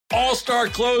All-star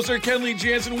closer Kenley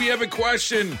Jansen, we have a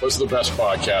question. What's the best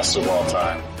podcast of all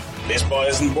time? Baseball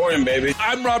isn't boring, baby.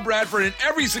 I'm Rob Bradford, and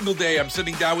every single day I'm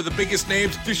sitting down with the biggest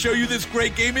names to show you this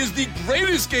great game is the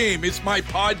greatest game. It's my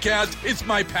podcast. It's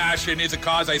my passion. It's a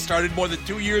cause I started more than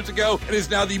 2 years ago and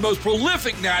is now the most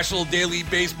prolific national daily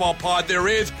baseball pod there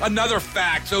is. Another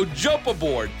fact. So jump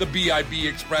aboard the BIB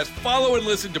Express. Follow and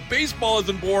listen to Baseball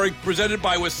Isn't Boring, presented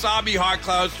by Wasabi Hot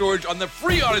Cloud Storage on the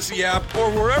free Odyssey app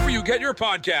or wherever you get your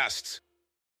podcasts.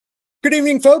 Good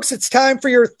evening, folks. It's time for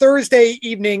your Thursday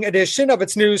evening edition of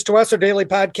It's News to Us, our daily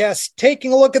podcast,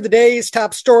 taking a look at the day's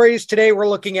top stories. Today, we're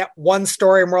looking at one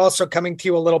story, and we're also coming to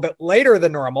you a little bit later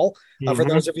than normal. For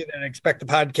those of you that expect the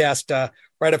podcast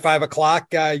right at 5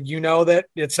 o'clock, you know that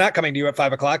it's not coming to you at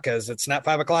 5 o'clock because it's not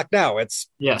 5 o'clock now. It's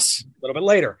a little bit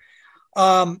later.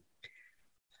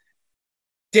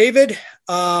 David,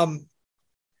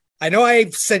 I know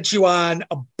I've sent you on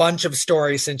a bunch of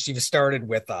stories since you've started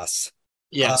with us.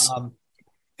 Yes.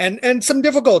 And some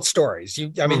difficult stories.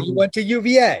 You went to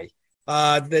UVA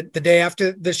the day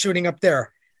after the shooting up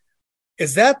there.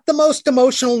 Is that the most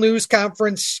emotional news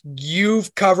conference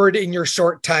you've covered in your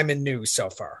short time in news so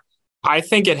far? I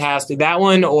think it has to. That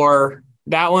one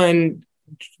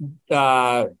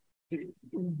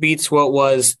beats what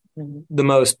was the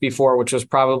most before, which was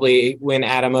probably when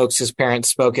Adam Oakes' parents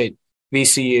spoke at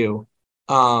VCU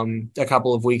a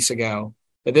couple of weeks ago.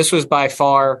 But this was by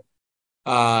far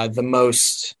the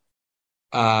most,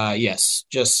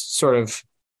 just sort of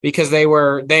because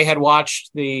they had watched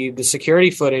the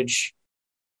security footage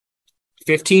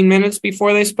 15 minutes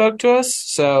before they spoke to us.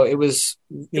 So it was,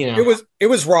 it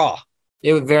was raw.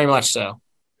 It was very much so.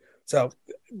 So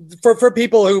for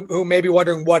people who may be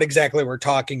wondering what exactly we're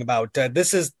talking about,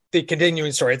 this is the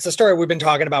continuing story. It's a story we've been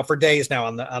talking about for days now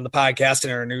on the podcast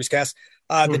and our newscast.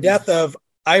 The death of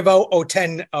Irvo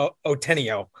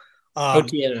Otieno.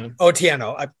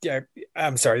 Otieno.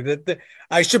 I'm sorry.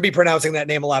 I should be pronouncing that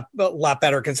name a lot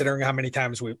better considering how many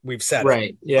times we've said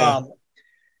right. it. Yeah.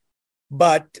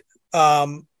 But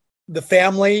the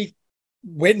family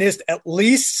witnessed at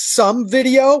least some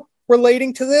video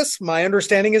relating to this. My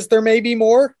understanding is there may be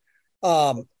more,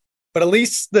 but at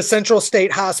least the Central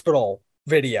State Hospital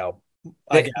video,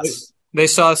 I guess. They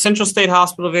saw a Central State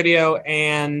Hospital video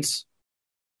and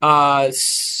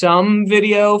some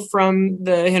video from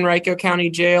the Henrico County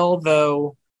Jail,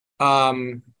 though,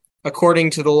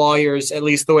 according to the lawyers, at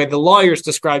least the way the lawyers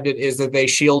described it, is that they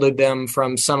shielded them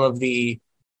from some of the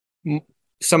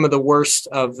worst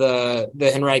of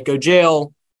the Henrico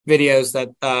Jail videos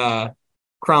that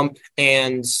Crump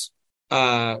and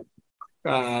the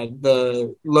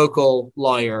local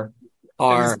lawyer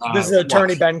are. This is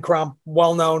attorney Ben Crump,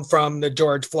 well known from the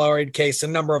George Floyd case, a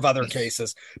number of other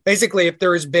cases. Basically, if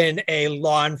there has been a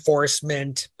law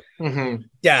enforcement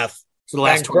death, for the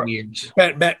last 20 years,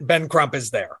 Ben Crump is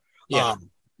there. Yeah.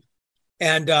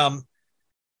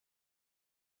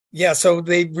 So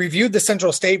they reviewed the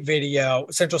Central State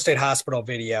Hospital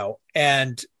video,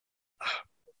 and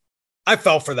I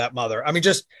fell for that mother. I mean,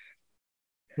 just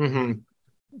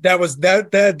that was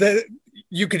that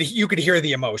you could hear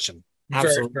the emotion.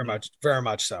 Absolutely. Very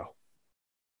much so.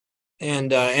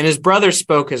 And his brother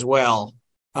spoke as well,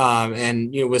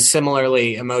 and was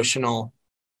similarly emotional.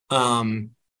 And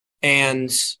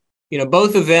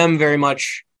both of them very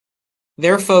much,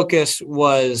 their focus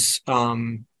was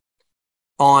on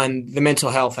the mental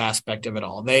health aspect of it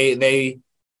all. They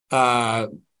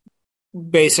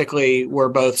basically were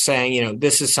both saying,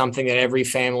 this is something that every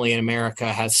family in America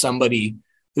has somebody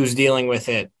who's dealing with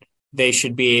it. They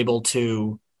should be able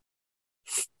to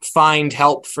find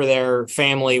help for their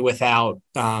family without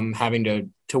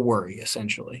having to worry,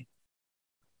 essentially.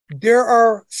 There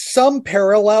are some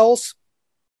parallels,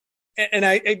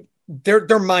 and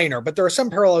they're minor, but there are some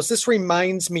parallels. This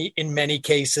reminds me in many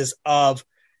cases of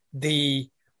the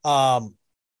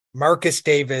Marcus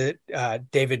David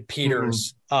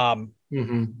Peters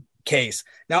case.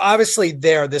 Now, obviously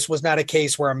this was not a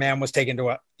case where a man was taken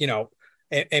to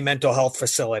a mental health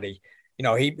facility.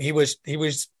 He was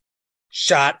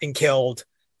shot and killed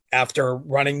after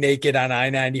running naked on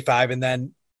I-95 and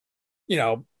then,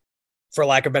 for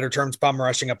lack of better terms, bum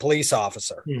rushing a police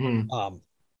officer. And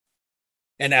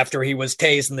after he was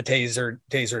tased and the taser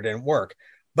didn't work.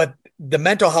 But the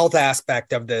mental health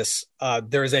aspect of this,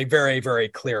 there is a very, very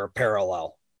clear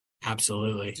parallel.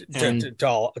 Absolutely. To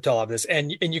all of this.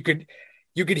 And you could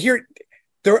hear,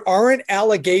 there aren't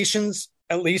allegations,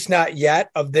 at least not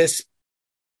yet, of this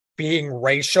being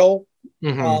racial.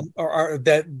 Or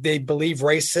that they believe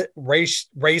race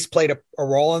played a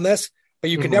role in this, but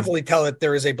you can definitely tell that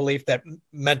there is a belief that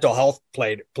mental health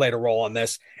played a role in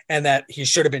this, and that he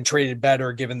should have been treated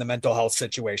better given the mental health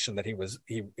situation that he was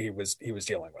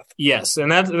dealing with. Yes,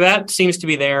 and that seems to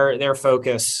be their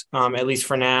focus, at least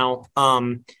for now.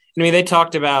 They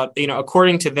talked about,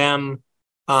 according to them,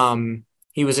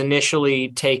 he was initially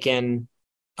taken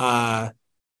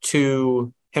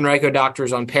to Henrico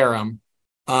Doctors on Parham,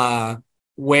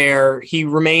 where he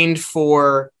remained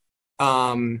for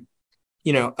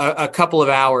a couple of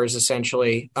hours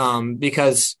essentially,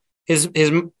 because his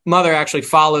mother actually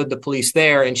followed the police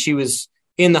there, and she was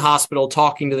in the hospital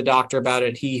talking to the doctor about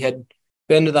it. He had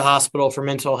been to the hospital for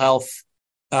mental health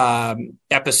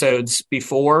episodes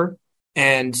before,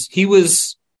 and he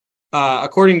was,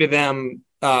 according to them,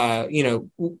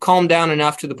 calmed down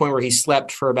enough to the point where he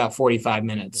slept for about 45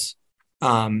 minutes,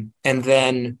 and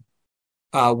then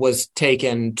was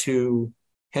taken to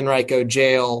Henrico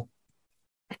jail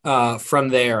from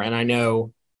there. And I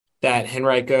know that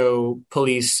Henrico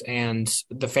police and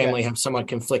the family have somewhat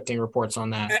conflicting reports on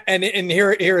that. And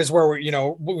here is where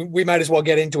we might as well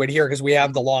get into it here, because we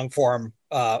have the long form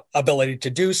ability to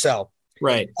do so.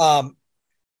 Right.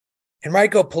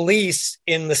 Henrico police,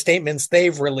 in the statements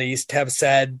they've released, have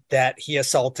said that he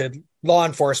assaulted law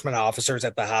enforcement officers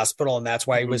at the hospital, and that's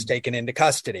why he was taken into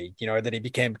custody, that he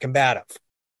became combative.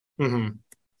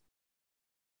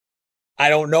 I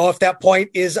don't know if that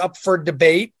point is up for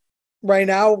debate right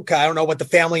now. I don't know what the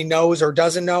family knows or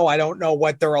doesn't know. I don't know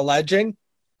what they're alleging,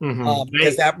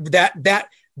 because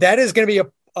that is going to be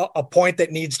a point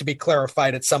that needs to be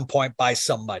clarified at some point by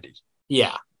somebody.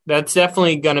 Yeah, that's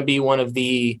definitely going to be one of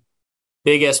the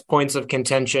biggest points of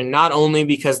contention, not only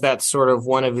because that's sort of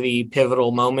one of the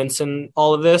pivotal moments in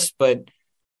all of this, but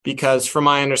because from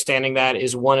my understanding, that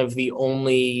is one of the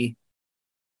only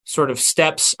sort of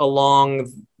steps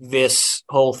along this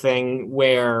whole thing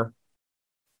where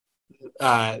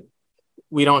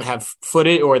we don't have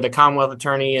footage, or the Commonwealth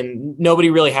attorney, and nobody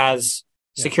really has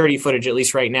security footage, at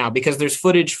least right now, because there's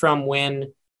footage from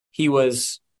when he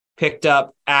was picked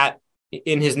up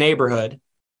in his neighborhood,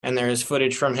 and there is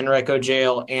footage from Henrico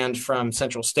jail and from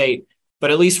Central State. But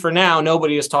at least for now,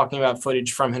 nobody is talking about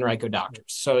footage from Henrico Doctors.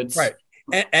 So it's right.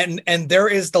 And there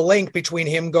is the link between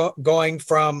him going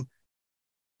from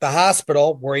the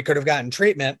hospital where he could have gotten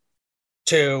treatment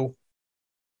to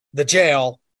the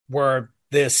jail where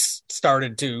this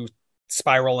started to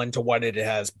spiral into what it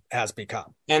has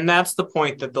become. And that's the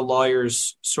point that the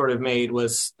lawyers sort of made,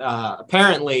 was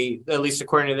apparently, at least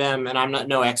according to them, and I'm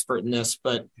no expert in this,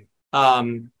 but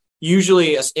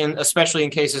usually, especially in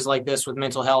cases like this with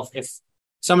mental health, if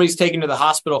somebody's taken to the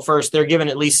hospital first, they're given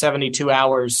at least 72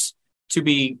 hours to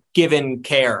be given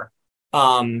care.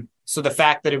 So the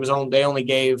fact that they only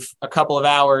gave a couple of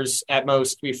hours at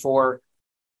most before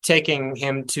taking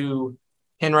him to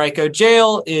Henrico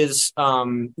jail is,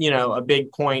 a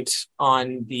big point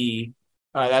on the.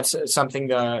 That's something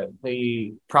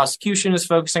the prosecution is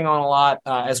focusing on a lot,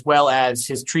 as well as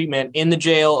his treatment in the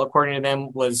jail, according to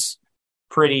them, was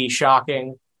pretty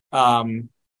shocking.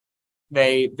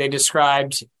 They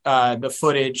described the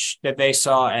footage that they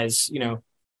saw as,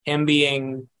 him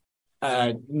being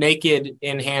naked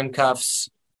in handcuffs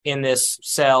in this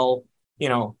cell,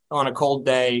 on a cold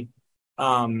day,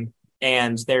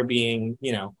 and there being,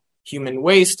 human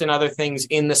waste and other things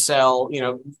in the cell,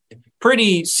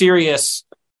 pretty serious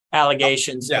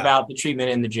allegations about the treatment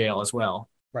in the jail as well.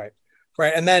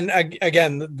 Right. And then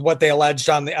again, what they alleged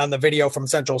on the video from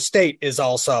Central State is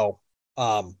also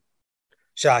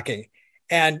shocking.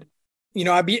 And,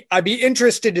 I'd be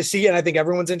interested to see, and I think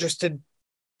everyone's interested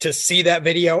to see that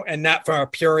video, and not from a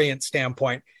prurient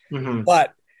standpoint,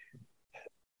 but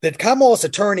the Commonwealth's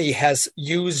attorney has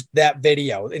used that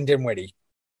video in Dinwiddie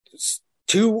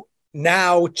to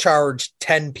now charge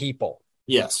 10 people.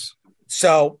 Yes.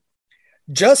 So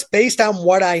just based on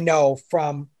what I know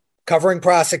from covering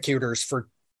prosecutors for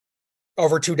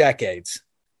over 2 decades,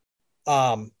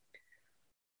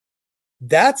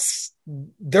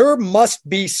 there must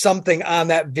be something on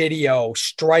that video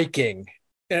striking.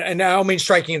 And I don't mean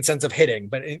striking in the sense of hitting,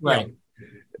 but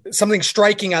something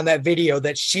striking on that video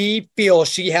that she feels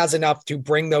she has enough to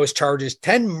bring those charges,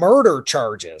 10 murder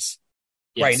charges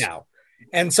right now.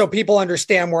 And so people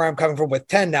understand where I'm coming from with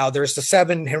 10 now. There's the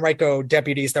 7 Henrico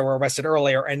deputies that were arrested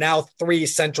earlier, and now 3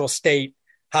 Central State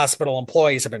hospital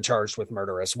employees have been charged with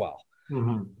murder as well.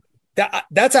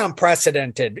 That's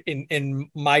unprecedented in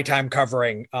my time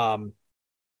covering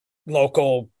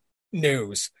local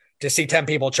news, to see 10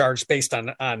 people charged based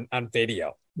on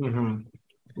video.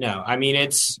 No, I mean,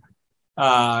 it's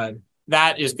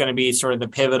that is going to be sort of the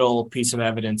pivotal piece of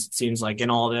evidence, it seems like, in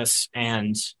all this.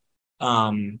 And,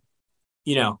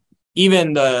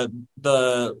 even the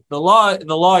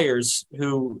lawyers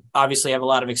who obviously have a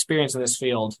lot of experience in this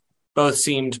field both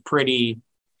seemed pretty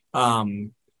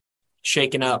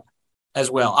shaken up as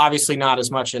well. Obviously not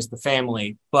as much as the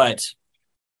family, but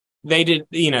they did,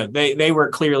 they were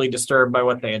clearly disturbed by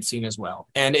what they had seen as well.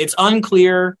 And it's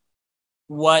unclear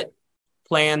what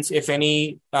plans, if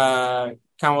any,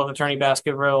 Commonwealth Attorney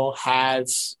Baskerville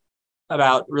has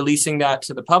about releasing that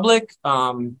to the public.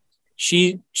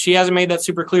 She hasn't made that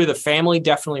super clear. The family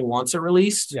definitely wants it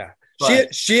released. Yeah.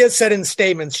 But she has said in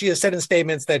statements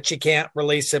that she can't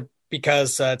release it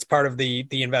because it's part of the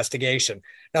investigation.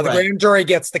 Now, the grand jury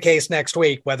gets the case next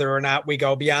week. Whether or not we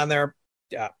go beyond there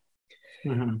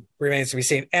remains to be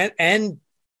seen. And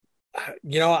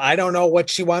I don't know what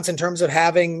she wants in terms of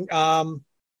having,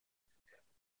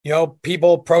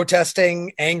 people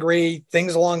protesting, angry,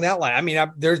 things along that line. I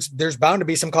mean, there's bound to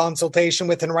be some consultation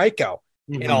with Henrico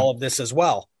in all of this as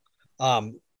well.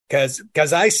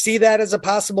 Because I see that as a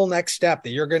possible next step,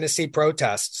 that you're going to see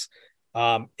protests.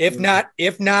 If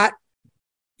not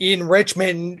in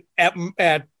Richmond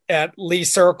at Lee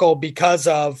Circle because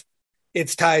of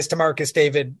its ties to Marcus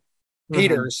David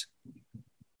Peters,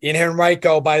 in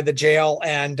Henrico by the jail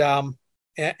and by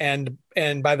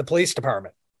the police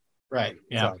department. Right.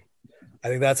 Yeah. So I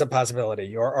think that's a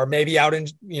possibility. Or maybe out in,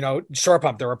 Short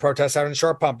Pump. There were protests out in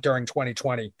Short Pump during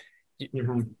 2020.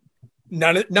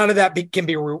 None of that can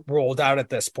be ruled out at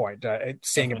this point,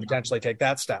 seeing it potentially take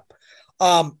that step.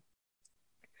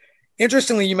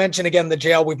 Interestingly, you mentioned again the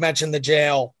jail. We've mentioned the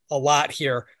jail a lot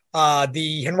here.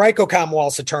 The Henrico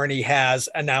Commonwealth's attorney has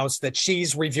announced that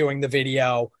she's reviewing the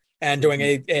video and doing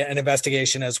an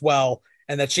investigation as well,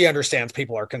 and that she understands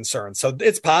people are concerned. So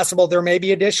it's possible there may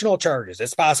be additional charges.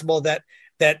 It's possible that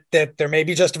there may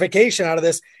be justification out of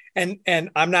this. And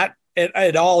I'm not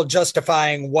at all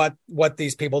justifying what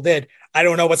these people did. I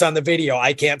don't know what's on the video.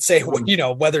 I can't say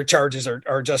whether charges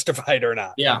are justified or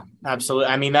not. Yeah, absolutely.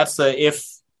 I mean, if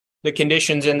the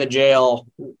conditions in the jail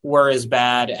were as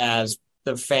bad as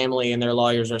the family and their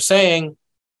lawyers are saying,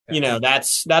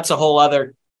 that's a whole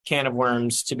other can of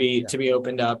worms to be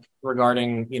opened up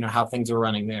regarding, how things are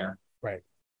running there.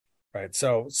 Right.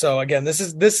 So again, this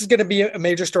is going to be a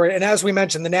major story. And as we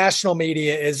mentioned, the national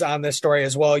media is on this story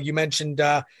as well. You mentioned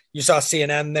you saw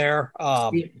CNN there.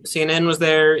 CNN was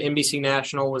there. NBC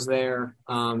National was there.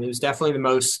 It was definitely the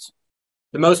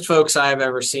most folks I've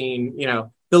ever seen,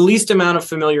 the least amount of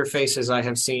familiar faces I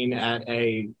have seen at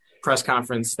a press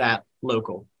conference that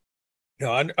local.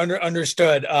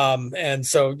 Understood. And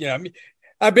so,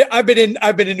 I've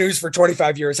been in news for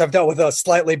 25 years. I've dealt with a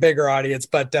slightly bigger audience,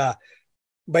 but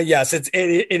yes, it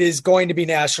is going to be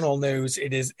national news.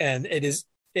 It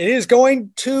is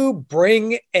going to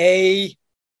bring a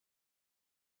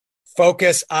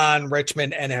focus on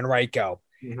Richmond and Henrico.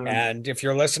 And if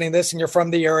you're listening to this and you're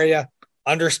from the area,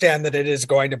 understand that it is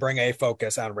going to bring a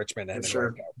focus on Richmond and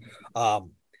Henrico.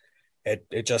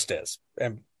 It just is,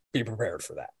 and be prepared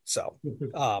for that. So,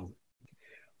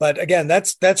 but again,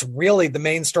 that's really the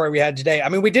main story we had today. I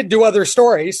mean, we did do other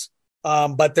stories,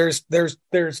 but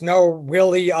there's no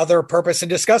really other purpose in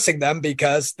discussing them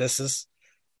because this was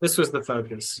the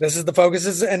focus. This is the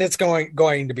focus, and it's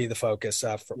going to be the focus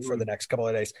for the next couple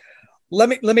of days.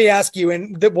 Let me ask you,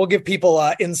 and we'll give people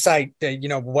insight,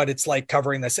 what it's like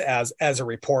covering this as a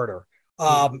reporter.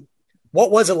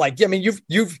 What was it like? I mean,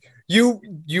 you've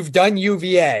done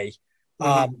UVA,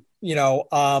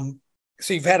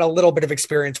 so you've had a little bit of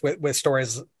experience with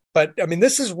stories, but I mean,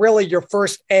 this is really your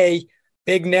first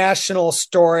big national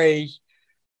story,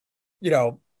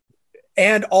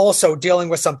 and also dealing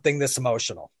with something this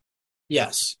emotional.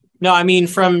 Yes. No, I mean,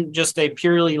 from just a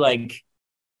purely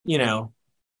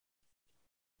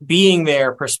being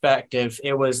there perspective,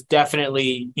 it was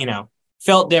definitely,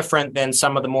 felt different than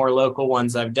some of the more local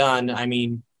ones I've done. I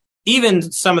mean, even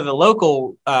some of the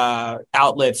local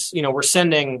outlets, were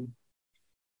sending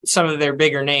some of their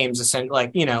bigger names,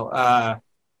 I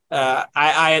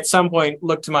at some point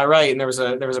looked to my right, and there was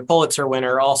a Pulitzer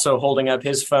winner also holding up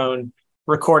his phone,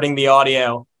 recording the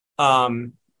audio.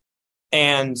 It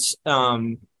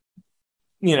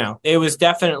was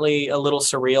definitely a little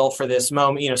surreal for this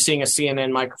moment, seeing a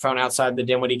CNN microphone outside the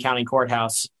Dinwiddie County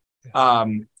Courthouse.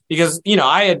 Because,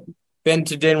 I had been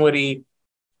to Dinwiddie,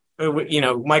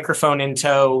 microphone in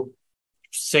tow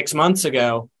 6 months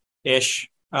ago ish.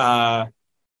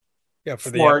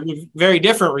 For very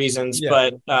different reasons,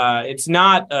 but it's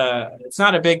not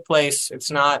a big place. It's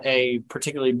not a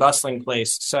particularly bustling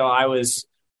place. So I was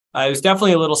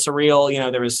definitely a little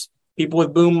surreal. There was people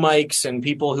with boom mics and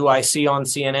people who I see on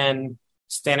CNN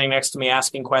standing next to me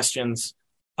asking questions.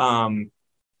 And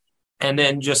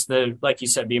then just like you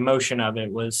said, the emotion of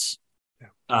it was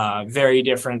very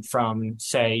different from,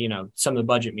 say, you know, some of the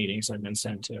budget meetings I've been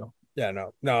sent to. Yeah,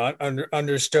 no,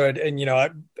 understood. And, you know,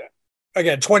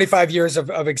 again, 25 years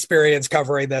of experience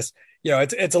covering this, you know,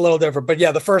 it's a little different, but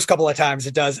yeah, the first couple of times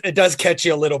it does catch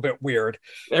you a little bit weird.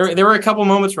 There were a couple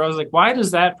moments where I was like, why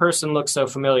does that person look so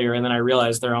familiar? And then I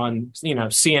realized they're on, you know,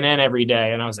 CNN every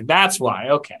day. And I was like, that's why.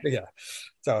 Okay. Yeah.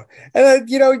 So, and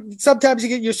you know, sometimes you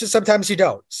get used to, sometimes you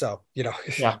don't. So, you know,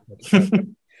 yeah.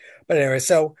 But anyway,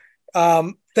 so,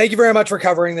 thank you very much for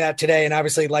covering that today. And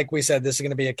obviously, like we said, this is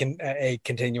going to be a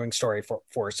continuing story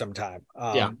for some time.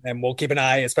 And we'll keep an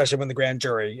eye, especially when the grand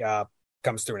jury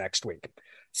comes through next week.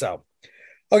 So,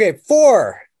 okay,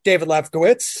 for David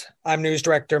Lefkowitz, I'm news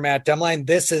director Matt Demline.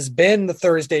 This has been the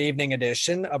Thursday evening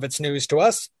edition of It's News to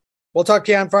Us. We'll talk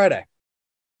to you on Friday.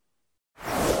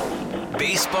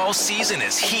 Baseball season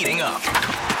is heating up.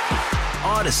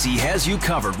 Odyssey has you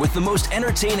covered with the most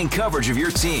entertaining coverage of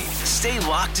your team. Stay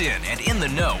locked in and in the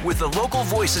know with the local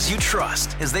voices you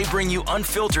trust as they bring you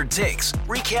unfiltered takes,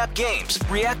 recap games,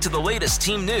 react to the latest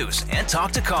team news, and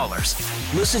talk to callers.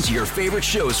 Listen to your favorite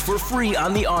shows for free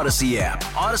on the Odyssey app,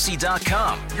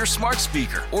 Odyssey.com, your smart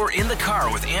speaker, or in the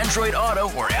car with Android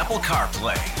Auto or Apple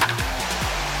CarPlay.